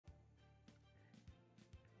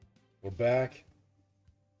We're back.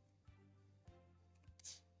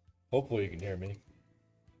 Hopefully you can hear me.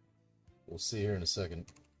 We'll see here in a second.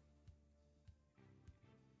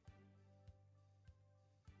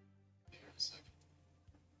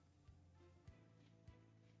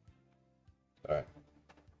 All right.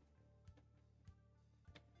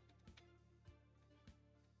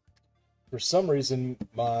 For some reason,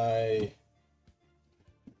 my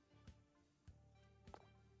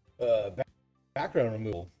background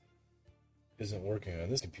removal isn't working on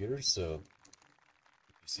this computer, so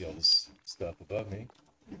you see all this stuff above me.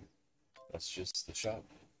 That's just the shop.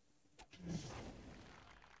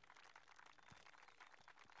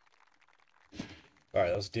 All right,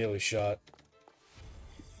 that was a daily shot.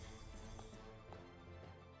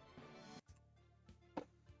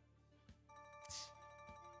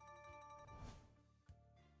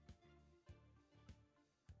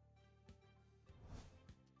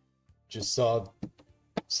 Just saw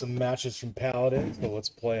some matches from Paladin, so let's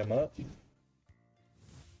play them up.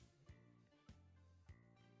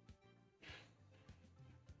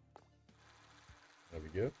 There we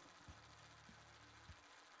go.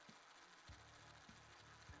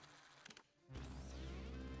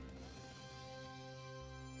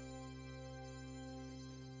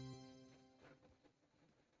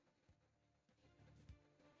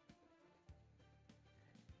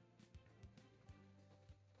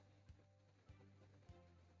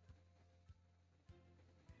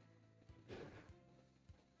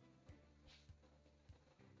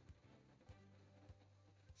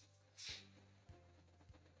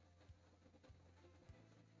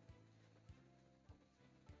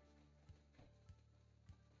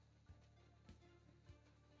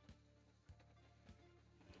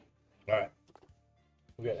 All right.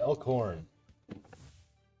 We got Elkhorn.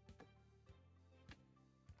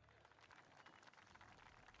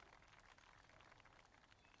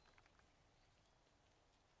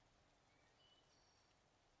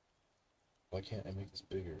 Why can't I make this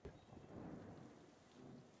bigger?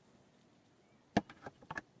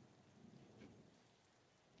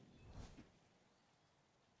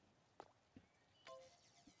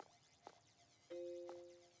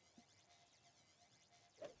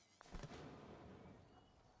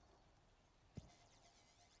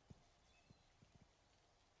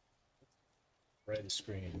 Red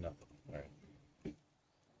screen, nothing. All right. You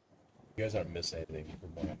guys aren't missing anything from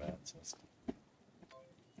where I'm at. So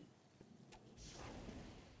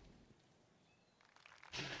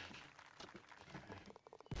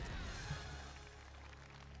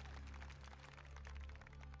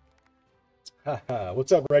Haha,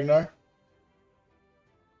 what's up, Ragnar?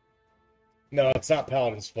 No, it's not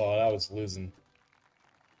Paladin's fault. I was losing.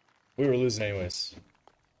 We were losing anyways.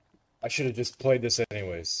 I should have just played this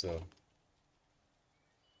anyways, so.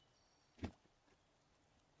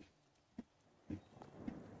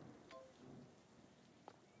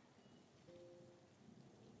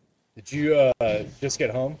 Did you just get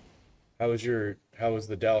home? How was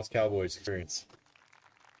the Dallas Cowboys experience?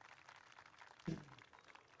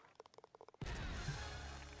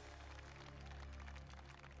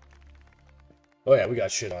 Oh yeah, we got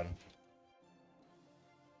shit on.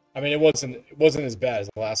 I mean, it wasn't as bad as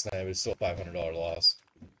the last night. It was still a $500 loss.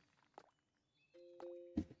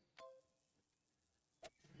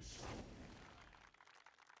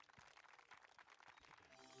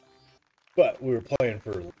 But we were playing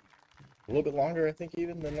for a little bit longer, I think,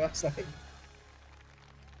 even than last night.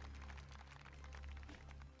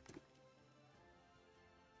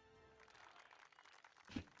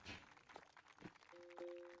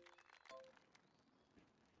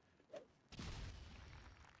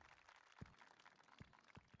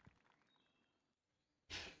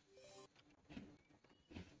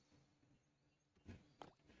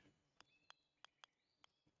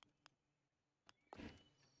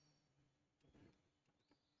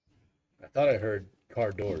 I thought I heard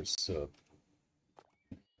car doors, so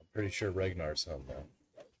I'm pretty sure Ragnar's home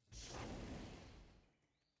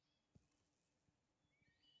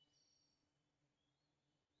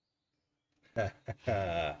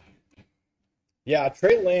now. Yeah,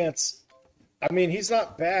 Trey Lance. I mean, he's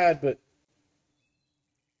not bad, but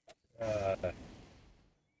uh,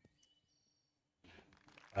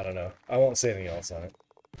 I don't know. I won't say anything else on it.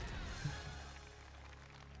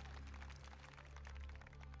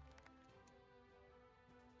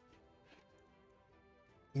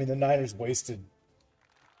 I mean, the Niners wasted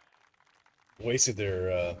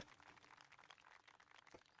their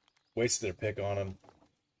wasted their pick on him.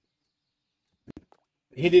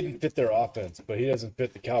 He didn't fit their offense, but he doesn't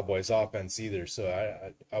fit the Cowboys' offense either. So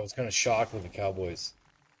I was kind of shocked when the Cowboys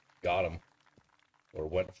got him or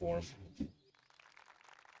went for him.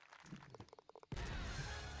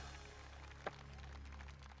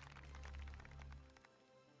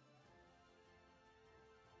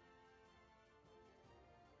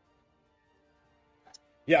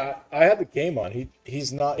 Yeah, I had the game on.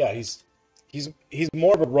 He's not. Yeah, he's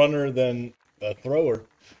more of a runner than a thrower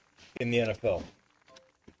in the NFL,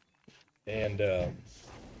 and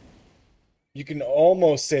you can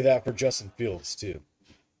almost say that for Justin Fields too,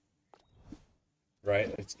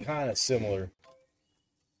 right? It's kind of similar.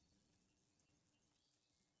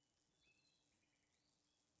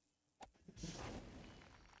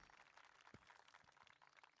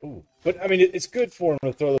 Ooh, but I mean, it's good for him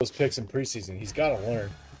to throw those picks in preseason. He's got to learn.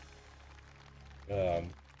 Um,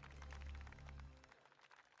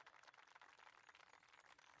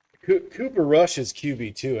 Cooper Rush is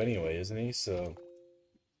QB too, anyway, isn't he? So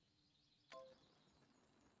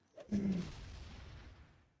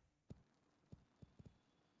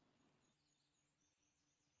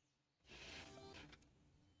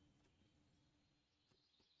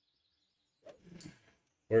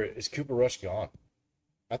where is Cooper Rush gone?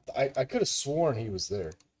 I could have sworn he was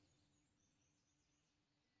there.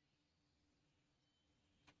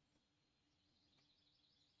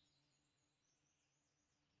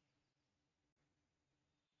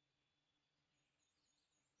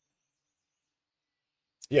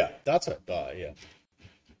 Yeah, that's what I thought.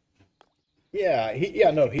 Yeah,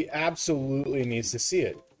 yeah, no, he absolutely needs to see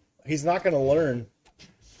it. He's not going to learn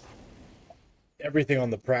everything on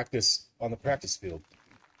the practice field.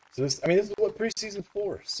 So this, I mean, this is what preseason's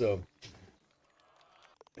for. So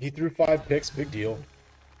he threw 5 picks, big deal.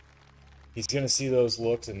 He's going to see those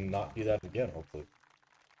looks and not do that again, hopefully.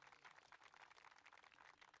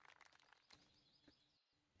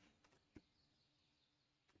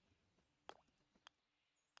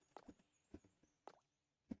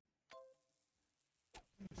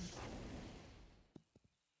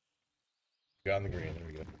 Got on the green. There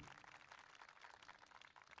we go.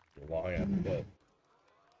 Long after that.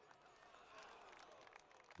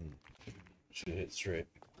 Should have hit straight.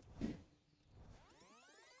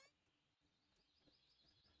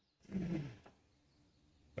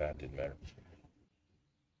 That didn't matter.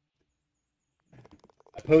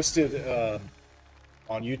 I posted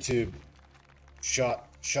on YouTube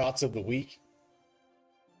shots of the week.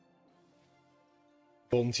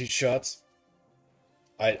 Golden Tee shots.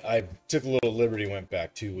 I took a little liberty, went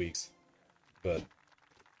back 2 weeks, but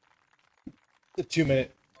the 2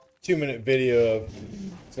 minute video of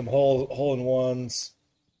some hole in ones,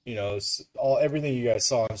 you know, everything you guys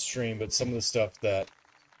saw on stream, but some of the stuff that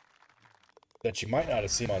you might not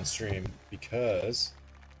have seen on stream because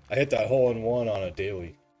I hit that hole in one on a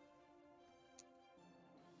daily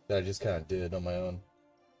that I just kind of did on my own.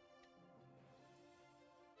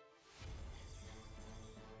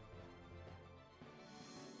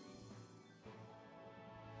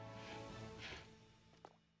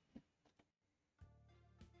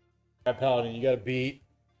 All right, Paladin, you got to beat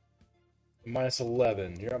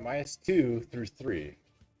 -11. You're at -2 through 3.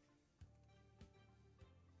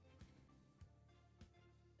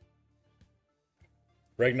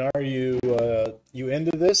 Ragnar, you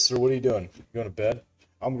into this or what are you doing? You going to bed?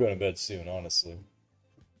 I'm going to bed soon, honestly.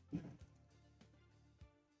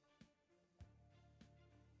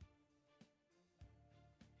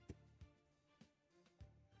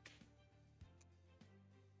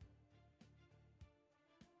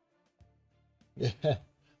 Yeah.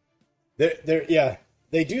 Yeah.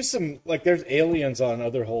 They do some like there's aliens on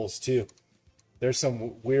other holes too. There's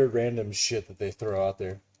some weird random shit that they throw out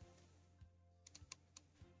there.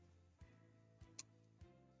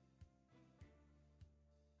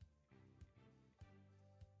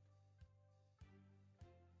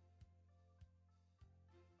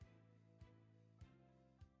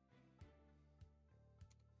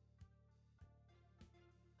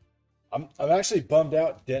 I'm actually bummed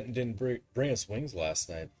out Denton didn't bring us wings last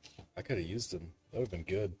night. I could have used them. That would have been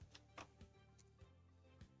good.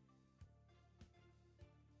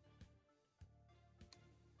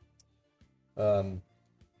 Um,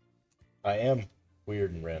 I am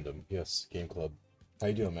weird and random. Yes, Game Club. How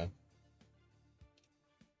you doing, man?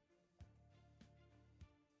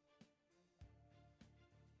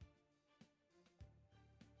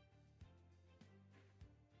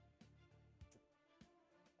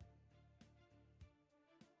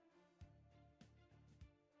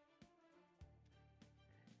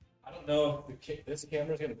 I don't know if this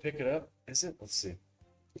camera's gonna pick it up. Is it? Let's see.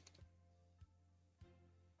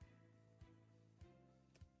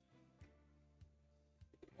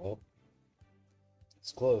 Well,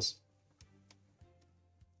 it's close.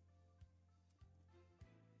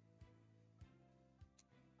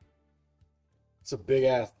 It's a big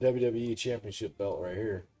ass WWE Championship belt right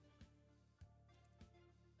here.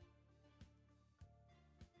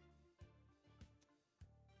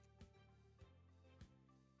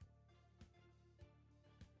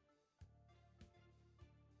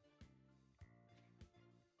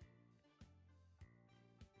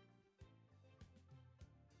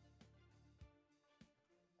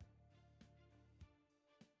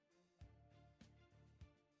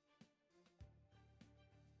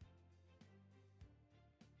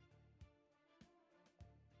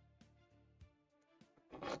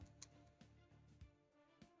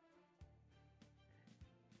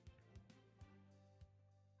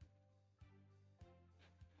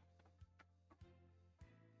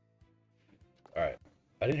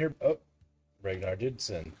 I didn't hear. Oh, Ragnar did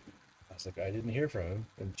send. I was like, I didn't hear from him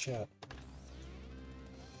in chat.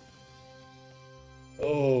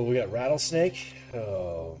 Oh, we got Rattlesnake.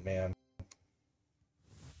 Oh man.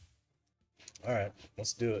 All right,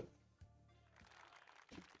 let's do it.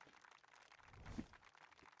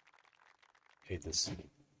 Hate this.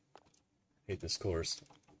 Hate this course.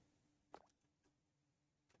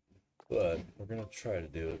 But we're gonna try to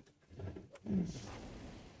do it.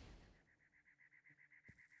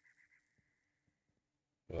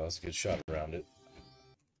 Well, that's a good shot around it.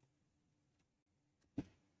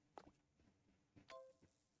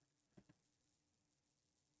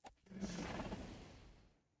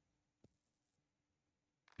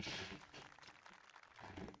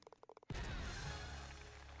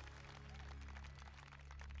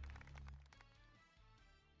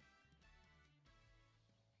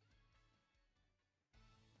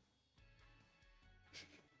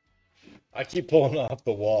 I keep pulling off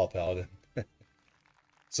the wall, Paladin.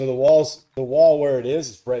 So the wall where it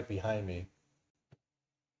is right behind me.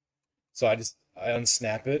 So I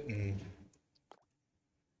unsnap it and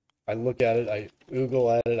I look at it, I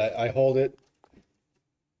oogle at it, I hold it,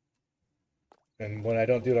 and when I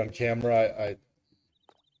don't do it on camera,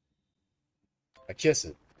 I kiss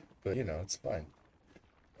it. But you know, it's fine.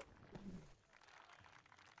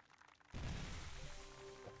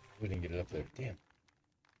 We didn't get it up there. Damn.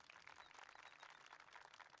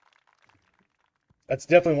 That's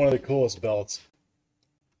definitely one of the coolest belts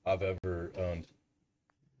I've ever owned.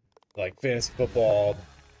 Like fantasy football,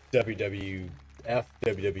 WWF,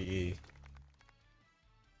 WWE.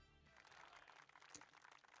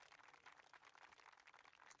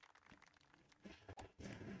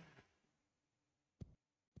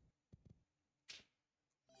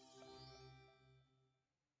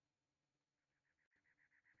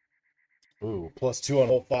 Ooh, +2 on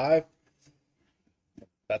hole 5.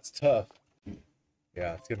 That's tough.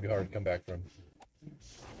 Yeah, it's gonna be hard to come back from.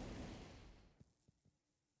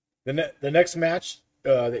 The next match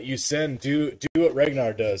that you send, do what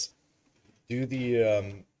Ragnar does. Do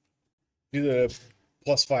the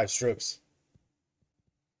 +5 strokes.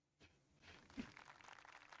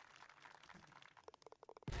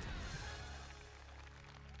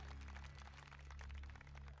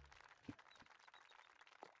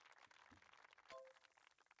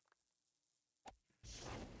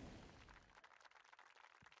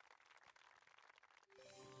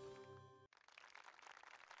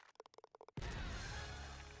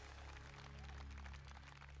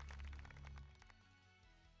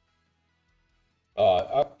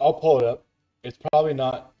 I'll pull it up. It's probably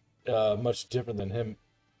not much different than him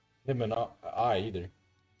and I either.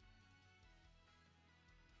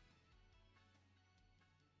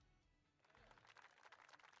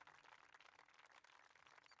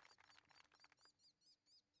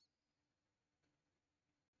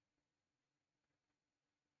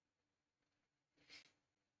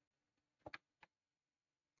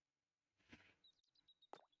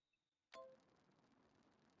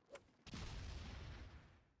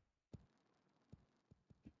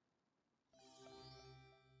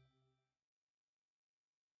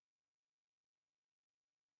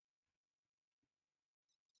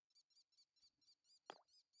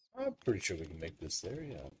 I'm pretty sure we can make this there.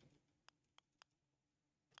 Yeah.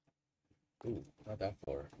 Ooh, not that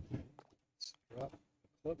far. Let's drop the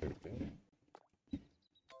club everything.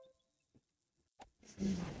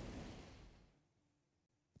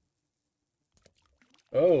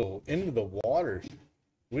 Oh, into the water.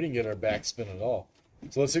 We didn't get our backspin at all.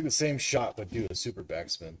 So let's take the same shot but do a super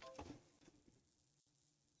backspin.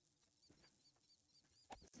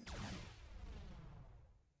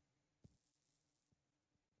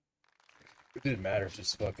 It didn't matter,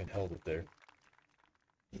 just fucking held it there.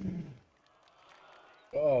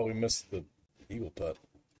 Oh, we missed the eagle putt.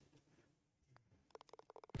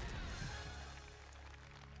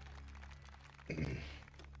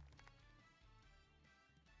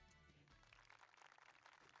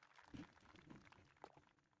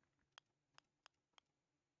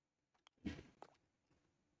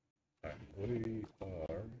 Alright, we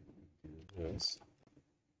are do this.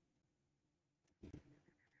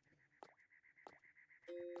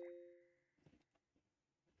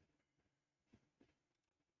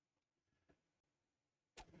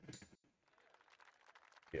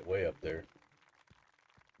 Get way up there.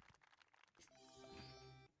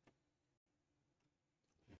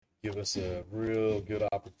 Give us a real good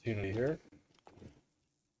opportunity here.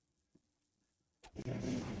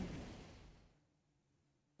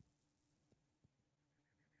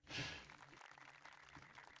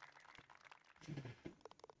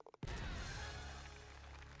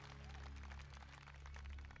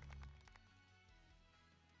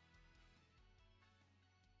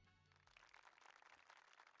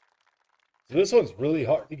 This one's really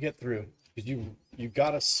hard to get through because you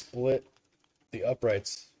gotta split the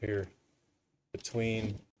uprights here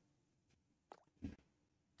between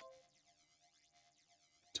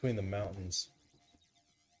the mountains.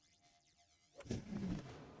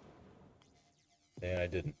 And I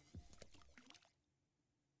didn't.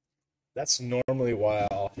 That's normally why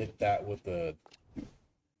I'll hit that with the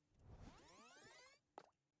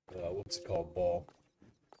what's it called, ball.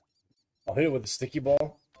 I'll hit it with a sticky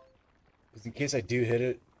ball, because in case I do hit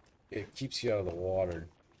it, it keeps you out of the water.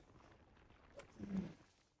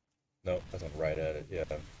 Nope, that's not right at it. Yeah,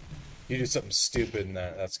 you do something stupid, and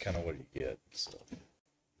that's kind of what you get. So.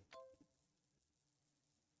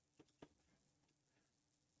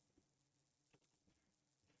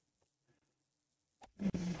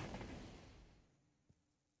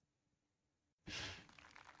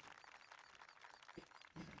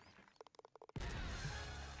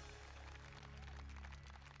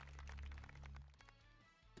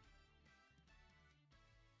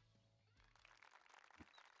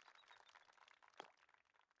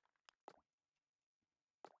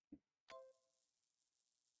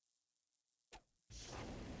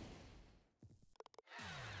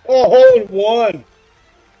 Oh, hole in one!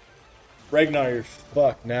 Ragnar, you're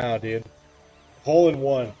fucked now, dude. Hole in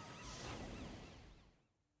one.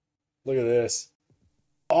 Look at this.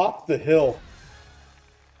 Off the hill.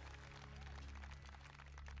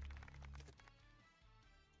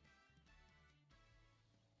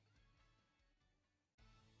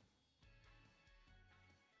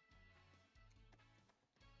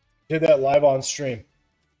 Did that live on stream.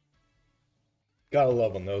 Gotta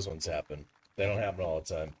love when those ones happen. They don't happen all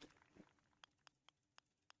the time.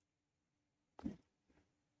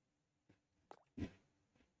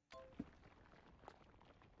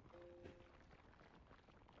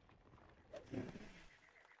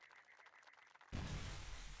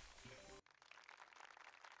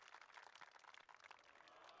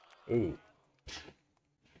 Ooh.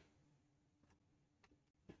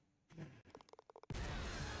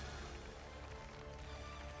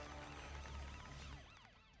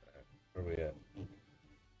 Where are we at?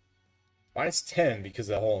 Minus 10 because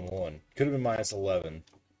of that hole in one. Could have been minus 11.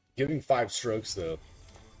 Giving 5 strokes, though.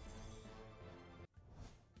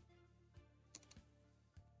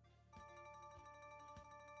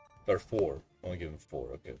 Or 4. Only giving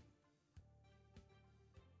 4, okay.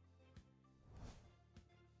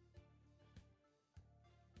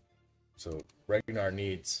 So Ragnar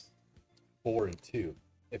needs 4 and 2.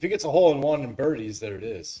 If he gets a hole in one and birdies, there it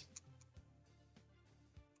is.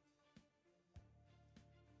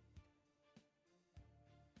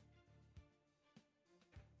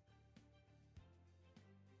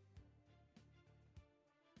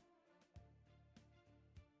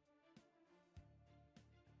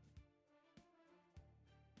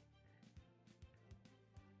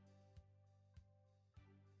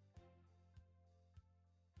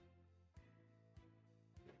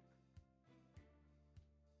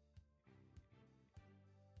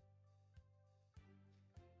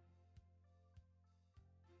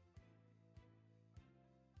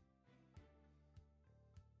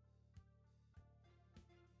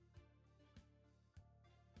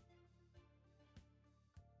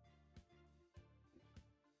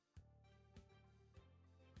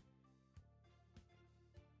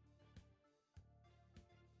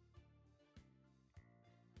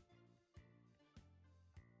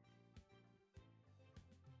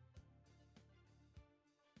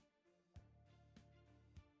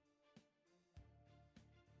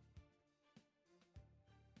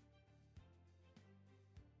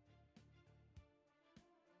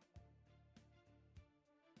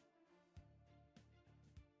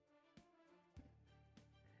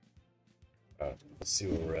 Let's see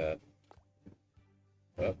where we're at.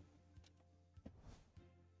 Up.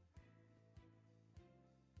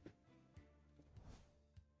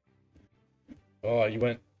 Oh, you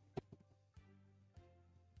went.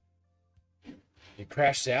 You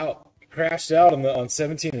crashed out. You crashed out on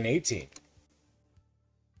 17 and 18.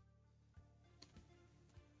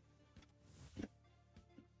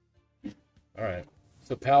 All right.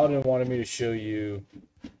 So Paladin wanted me to show you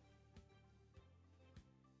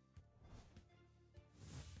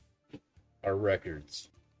our records.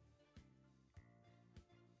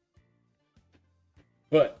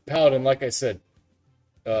 But Paladin, like I said,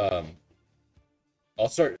 I'll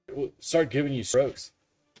start giving you strokes.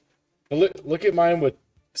 But look at mine with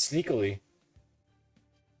Sneakily.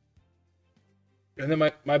 And then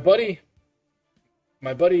my buddy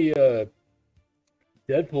Deadpool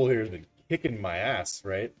here has been kicking my ass,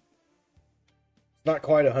 right? Not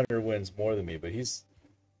quite 100 wins more than me, but he's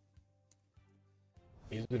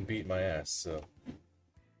he's been beating my ass, so.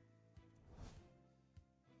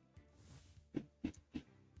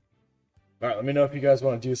 Alright, let me know if you guys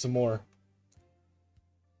want to do some more.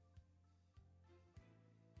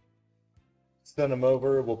 Send them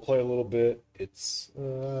over, we'll play a little bit. It's,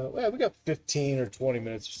 yeah, we got 15 or 20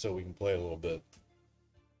 minutes or so we can play a little bit.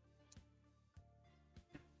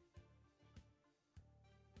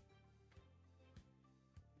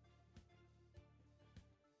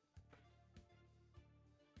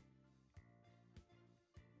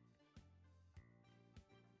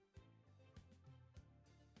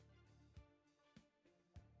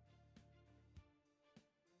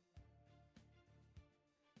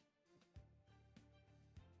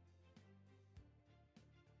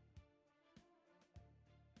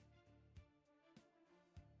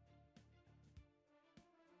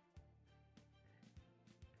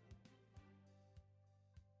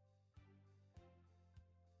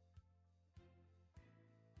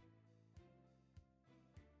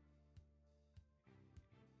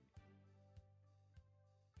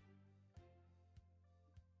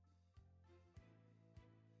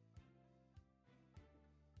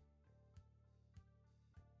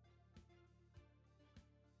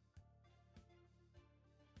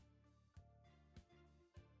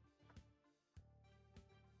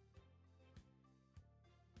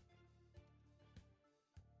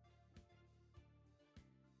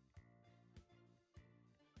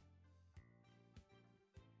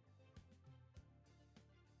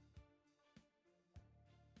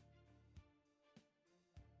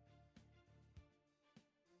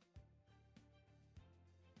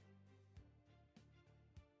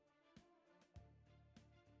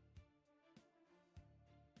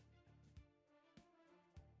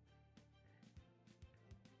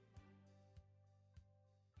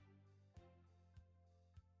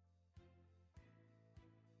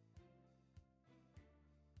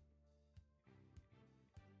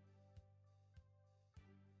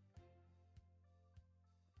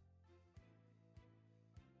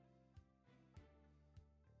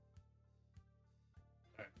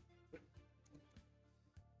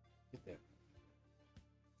 Get there.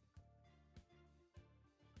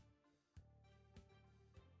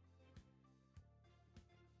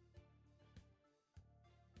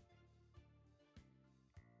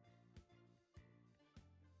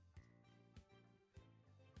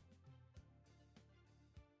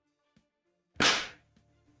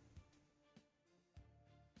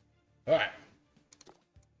 Alright.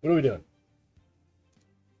 What are we doing?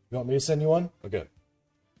 You want me to send you one? Okay.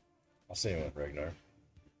 I'll send you one, Ragnar.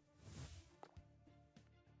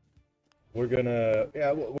 We're gonna,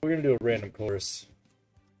 yeah, we're gonna do a random course.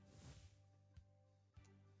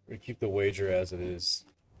 We're gonna keep the wager as it is.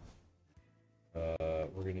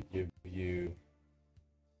 We're gonna give you,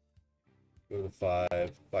 go to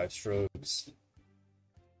five strokes.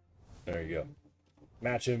 There you go.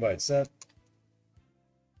 Match invite sent.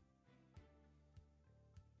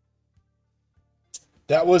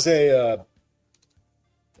 That was a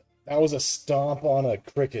stomp on a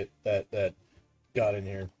cricket that got in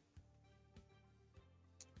here.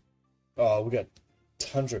 Oh, we got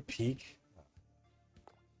Tundra Peak.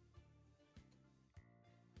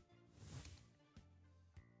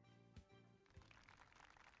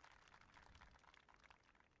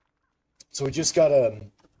 So we just got a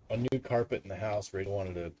new carpet in the house. Rachel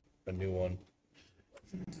wanted a new one.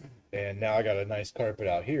 And now I got a nice carpet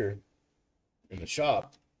out here in the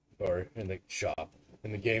shop, or in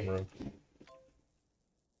the game room.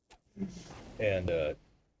 And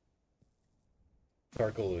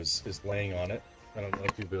Sparkle is laying on it. I don't know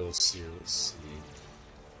if you'll be able to see her. Let's see.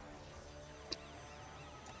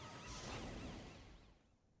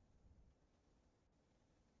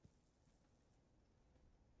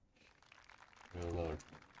 A little lower.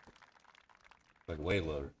 Like way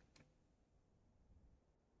lower.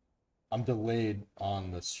 I'm delayed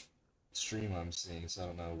on the stream I'm seeing, so I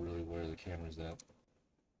don't know really where the camera's at.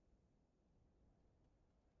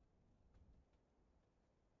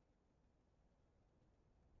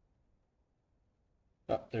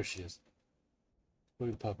 Oh, there she is. Look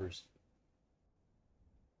at the puppers.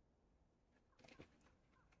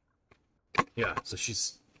 Yeah, so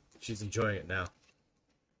she's enjoying it now.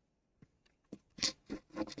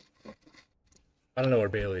 I don't know where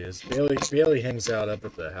Bailey is. Bailey hangs out up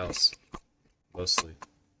at the house mostly.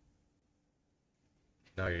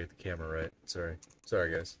 Now I get the camera right. Sorry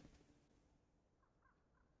guys.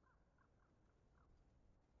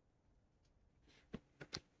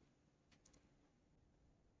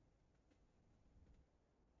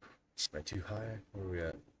 Am I too high? Where are we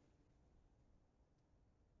at?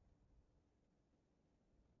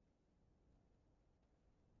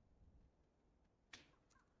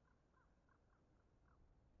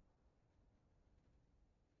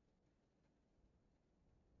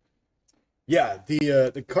 Yeah,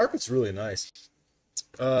 the carpet's really nice.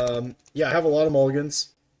 Yeah, I have a lot of mulligans.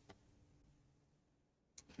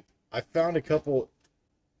 I found a couple.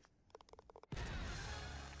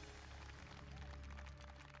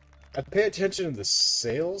 I pay attention to the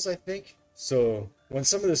sales, I think. So when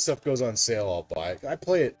some of this stuff goes on sale, I'll buy it. I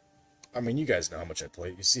play it. I mean, you guys know how much I play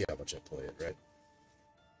it. You see how much I play it, right?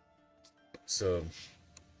 So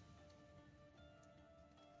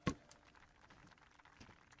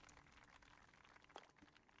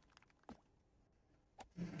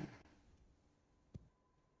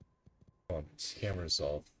this camera's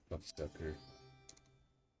all fucked up here.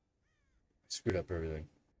 Screwed up everything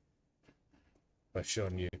by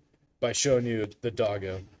showing you the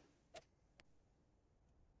doggo.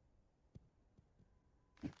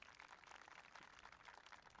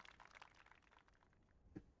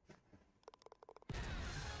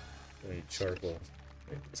 I need charcoal.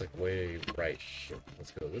 It's like way right.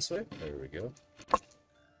 Let's go this way. There we go.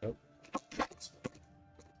 Nope.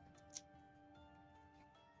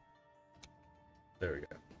 There we go.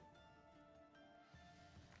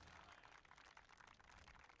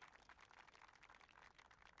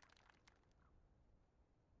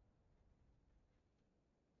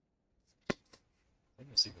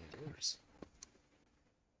 Almost even worse.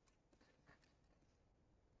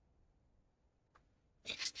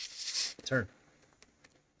 Turn.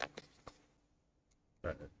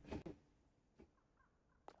 Right.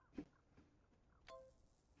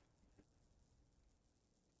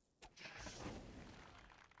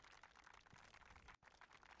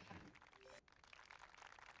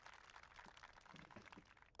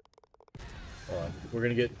 We're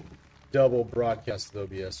gonna get double broadcast with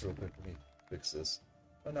OBS real quick. Let me fix this.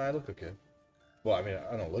 Oh no, I look okay. Well, I mean,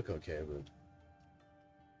 I don't look okay, but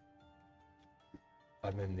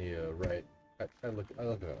I'm in the right. I look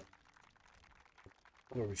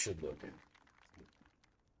where we should look.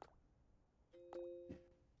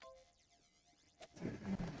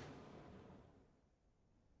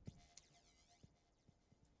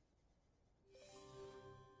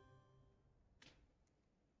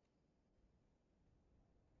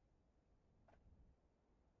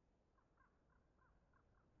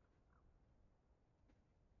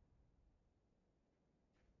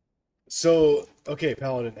 So, okay,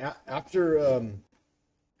 Paladin. After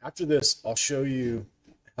this, I'll show you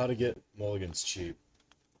how to get mulligans cheap.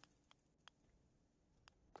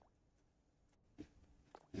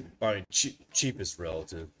 I mean, cheap is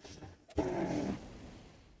relative.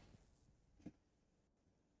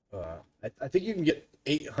 I think you can get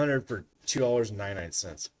 800 for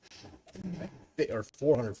 $2.99, or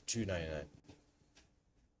 400 for $2.99.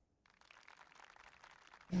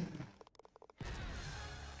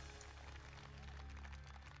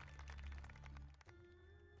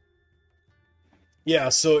 Yeah.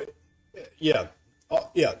 So, yeah,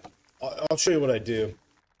 yeah. I'll show you what I do.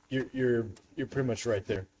 You're pretty much right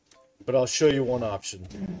there, but I'll show you one option.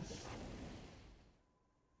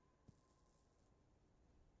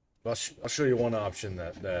 I'll show you one option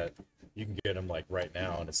that you can get them like right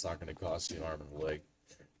now, and it's not going to cost you an arm and a leg.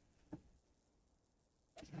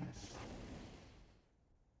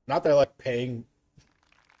 Not that I like paying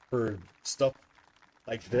for stuff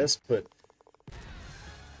like this, but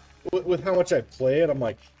with how much I play it, I'm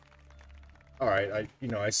like, all right,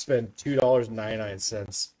 I spend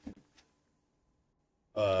 $2.99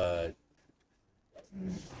 uh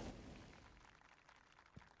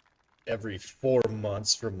every 4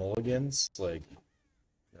 months for mulligans. Like,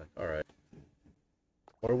 all right,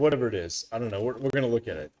 or whatever it is. I don't know. We're gonna look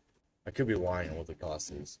at it. I could be lying on what the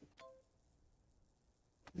cost is.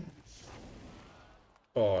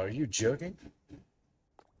 Oh, are you joking?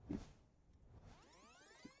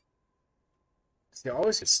 See, I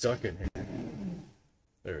always get stuck in here.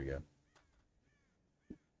 There we go.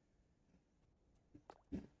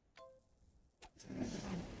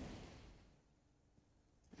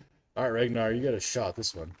 All right, Ragnar, you got a shot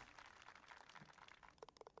this one.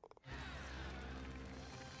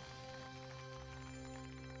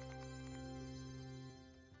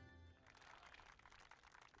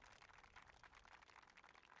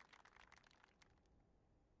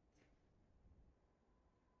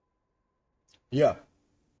 Yeah,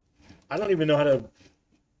 I don't even know how to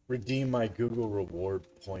redeem my Google reward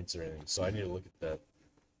points or anything, so I need to look at that.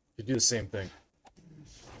 You do the same thing.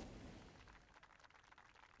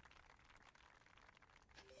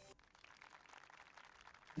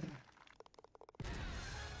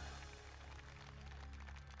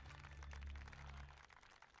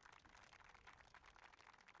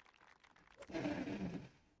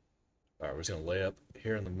 All right, we're just gonna lay up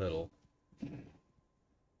here in the middle.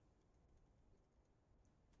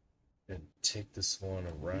 And take this one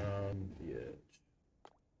around the edge.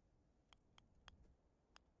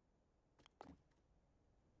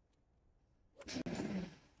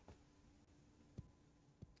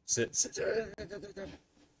 Sit.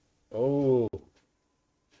 Oh.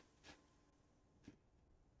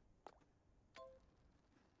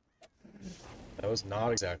 That was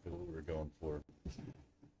not exactly what we were going for.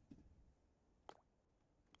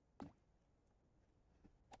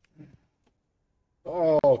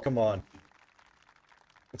 Oh, come on.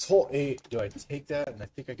 It's hole 8. Do I take that and I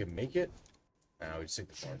think I can make it? Nah, we just take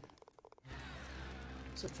the farm.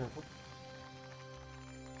 What's up, Truffle?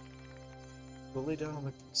 Go lay down on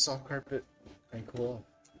the soft carpet and cool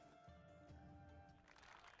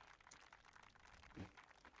off.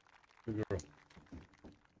 Good girl.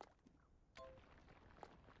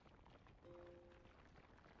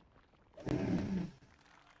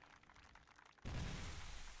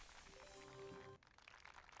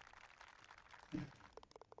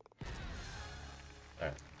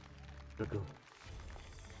 Alright. Good girl.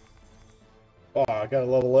 Oh, I gotta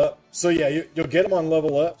level up. So yeah, you'll get them on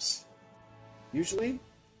level ups. Usually?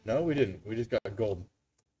 No, we didn't. We just got gold.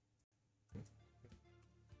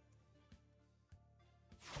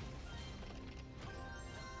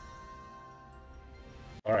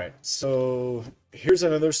 Alright, so here's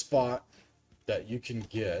another spot that you can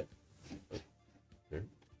get. There.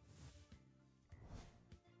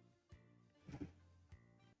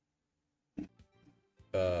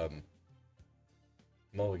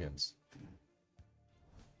 Mulligans.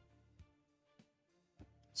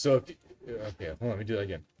 So if you, okay, hold on, let me do that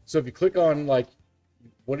again. So if you click on like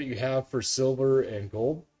what do you have for silver and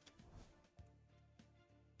gold?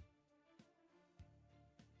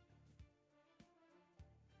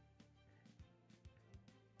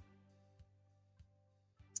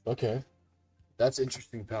 Okay. That's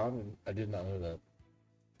interesting, Pound, and I did not know that.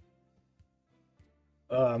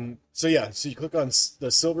 So yeah, so you click on the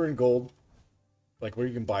silver and gold, like where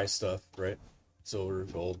you can buy stuff, right? Silver,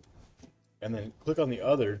 gold. And then click on the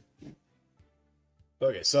other.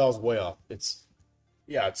 Okay, so I was way off. It's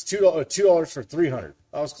 $2 for 300.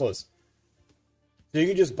 I was close. So you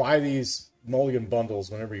can just buy these mulligan bundles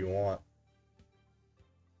whenever you want.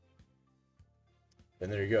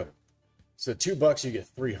 And there you go. So $2 you get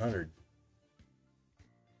 300.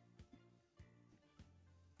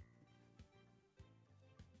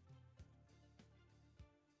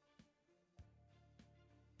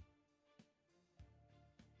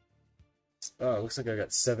 Oh, it looks like I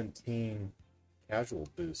got 17 casual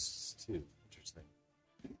boosts too. Interesting.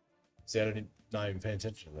 See, I didn't not even pay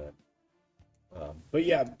attention to that. But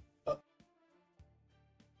yeah.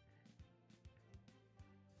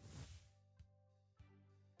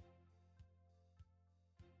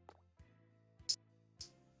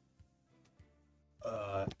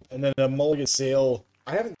 And then a mulligan sale.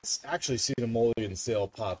 I haven't actually seen a mulligan sale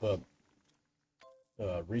pop up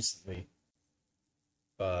recently,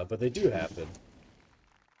 but they do happen.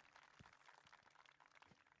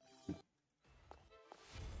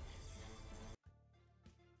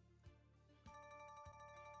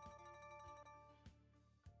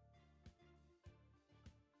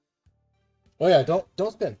 Oh yeah,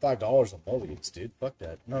 don't spend $5 on mulligans, dude. Fuck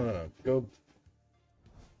that. No. Go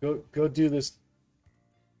do this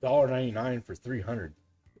 $1.99 for 300.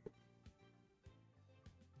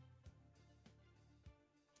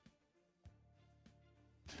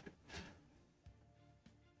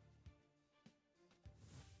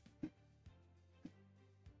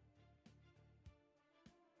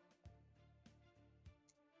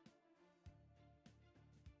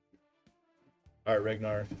 All right,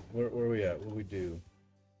 Ragnar, where are we at? What do we do?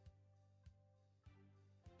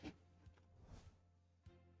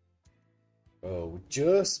 Oh, we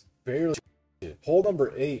just barely. Hole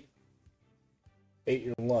number 8. Ate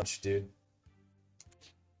your lunch, dude.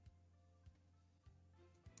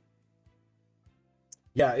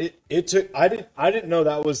 Yeah, it took. I didn't know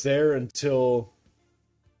that was there until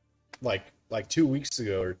like 2 weeks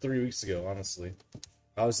ago or 3 weeks ago. Honestly,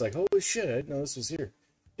 I was like, holy shit, I didn't know this was here.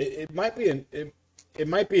 It might be it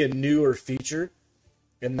might be a newer feature,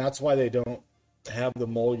 and that's why they don't have the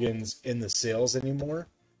mulligans in the sales anymore.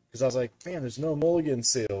 Because I was like, man, there's no mulligan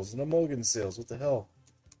sales, no mulligan sales. What the hell?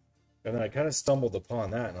 And then I kind of stumbled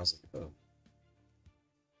upon that, and I was like, oh.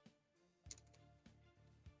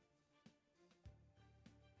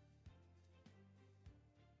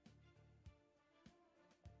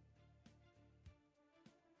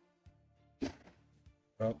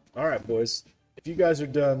 Well, all right, boys. If you guys are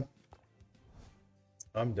done,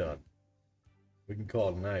 I'm done. We can call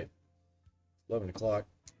it a night. 11 o'clock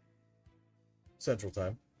Central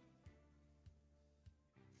Time.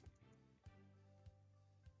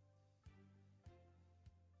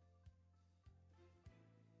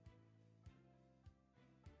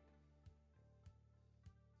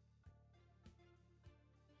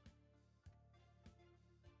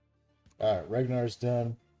 All right, Ragnar's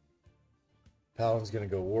done. Paladin's gonna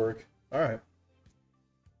go work. All right.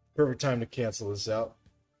 Perfect time to cancel this out.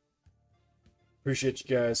 Appreciate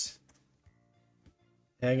you guys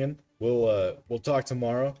hanging. We'll talk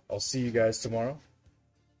tomorrow. I'll see you guys tomorrow.